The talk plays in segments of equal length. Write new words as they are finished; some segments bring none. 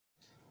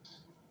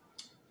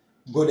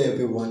Good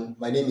everyone,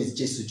 my name is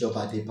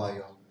Jesujoba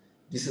Adebayo.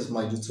 This is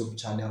my YouTube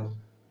channel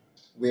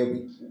where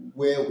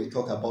we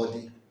talk about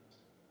the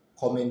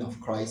coming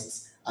of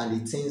Christ and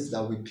the things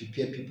that will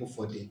prepare people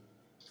for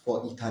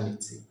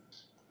eternity.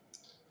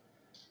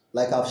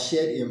 Like I've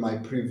shared in my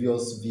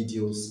previous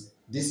videos,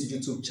 this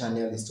YouTube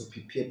channel is to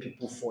prepare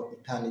people for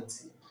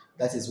eternity.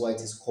 That is why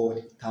it is called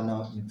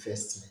Eternal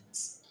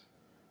Investments.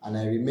 And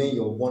I remain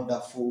your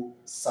wonderful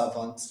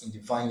servant in the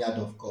vineyard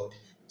of God,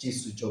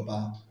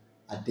 Jesujoba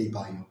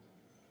Adebayo.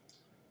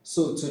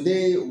 So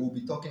today we'll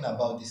be talking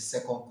about the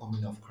second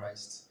coming of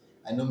Christ.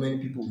 I know many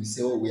people will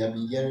say, oh, we have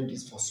been hearing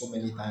this for so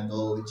many times.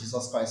 Oh,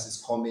 Jesus Christ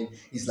is coming.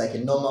 It's like a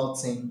normal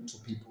thing to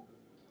people.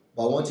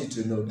 But I want you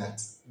to know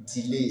that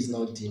delay is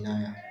not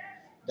denial.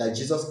 That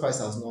Jesus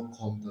Christ has not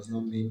come does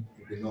not mean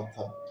he will not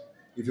come.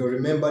 If you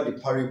remember the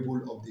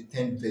parable of the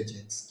 10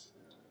 virgins,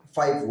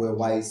 5 were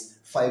wise,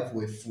 5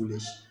 were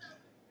foolish.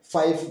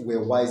 5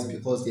 were wise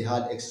because they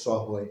had extra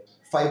oil.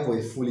 5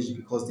 were foolish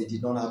because they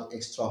did not have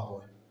extra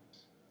oil.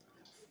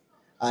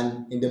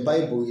 And in the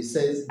Bible, it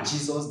says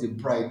Jesus the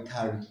bride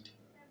tarried.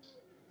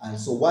 And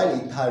so while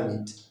he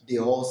tarried, they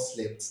all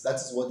slept. That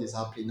is what is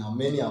happening now.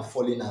 Many are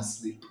falling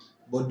asleep.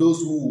 But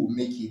those who will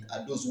make it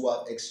are those who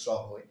have extra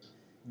oil.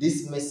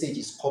 This message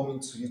is coming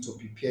to you to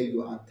prepare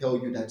you and tell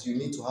you that you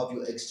need to have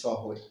your extra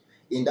oil.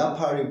 In that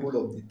parable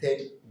of the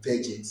 10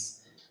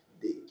 virgins,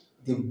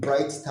 the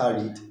bride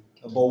tarried.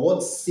 But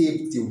what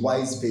saved the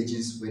wise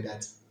virgins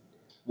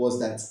was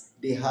that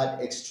they had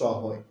extra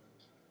oil.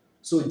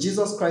 So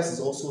Jesus Christ is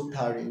also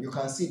tarrying. You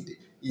can see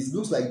it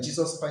looks like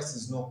Jesus Christ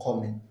is not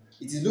coming.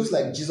 It looks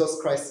like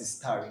Jesus Christ is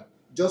tarrying,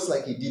 just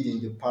like he did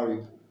in the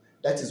parable.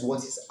 That is what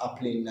is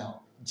happening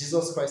now.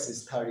 Jesus Christ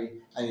is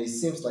tarrying, and it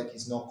seems like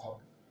he's not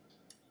coming.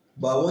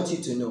 But I want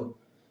you to know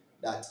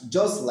that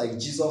just like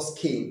Jesus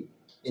came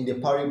in the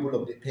parable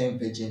of the 10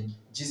 virgins,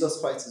 Jesus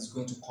Christ is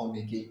going to come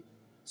again.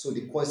 So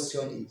the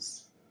question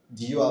is,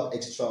 do you have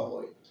extra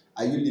oil?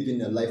 Are you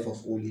living a life of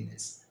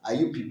holiness? Are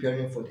you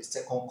preparing for the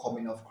second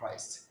coming of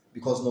Christ?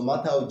 Because no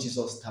matter how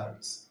Jesus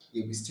tarries,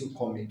 he will still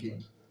come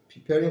again.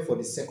 Preparing for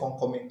the second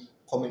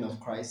coming of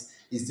Christ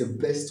is the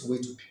best way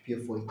to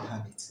prepare for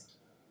eternity.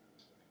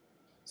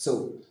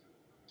 So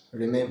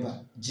remember,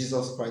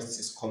 Jesus Christ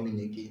is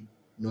coming again.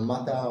 No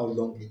matter how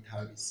long he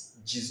tarries,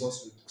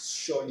 Jesus will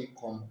surely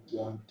come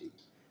one day.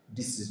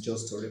 This is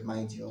just to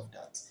remind you of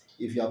that.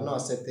 If you have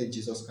not accepted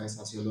Jesus Christ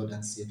as your Lord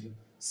and Savior,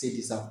 say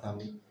this after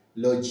me.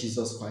 Lord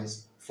Jesus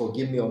Christ,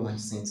 forgive me all my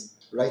sins.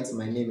 Write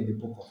my name in the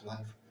book of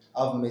life.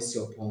 Have mercy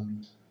upon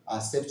me. I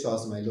accept you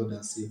as my Lord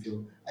and Savior.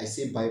 I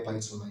say bye-bye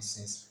to my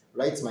sins.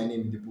 Write my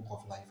name in the book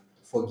of life.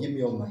 Forgive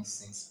me all my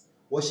sins.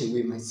 Wash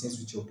away my sins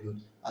with your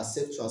blood. I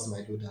accept you as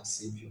my Lord and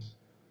Savior.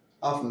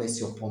 Have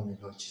mercy upon me,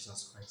 Lord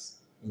Jesus Christ.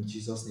 In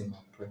Jesus' name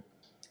I pray.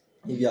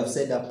 If you have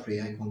said that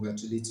prayer, I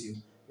congratulate you.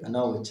 You are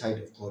now a child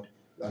of God.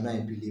 You are now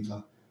a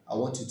believer. I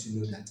want you to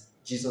know that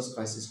Jesus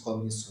Christ is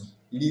coming soon.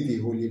 Live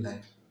a holy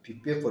life.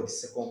 Prepare for the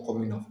second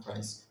coming of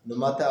Christ. No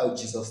matter how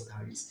Jesus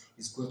tarries,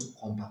 he's going to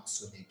come back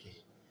soon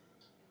again.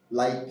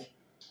 Like,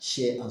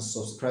 share, and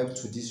subscribe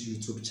to this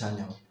YouTube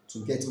channel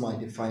to get more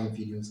edifying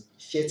videos.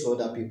 Share to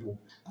other people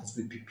as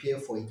we prepare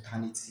for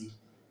eternity.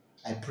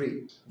 I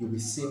pray you will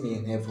see me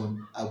in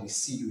heaven. I will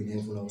see you in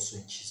heaven also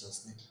in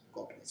Jesus' name.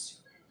 God bless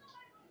you.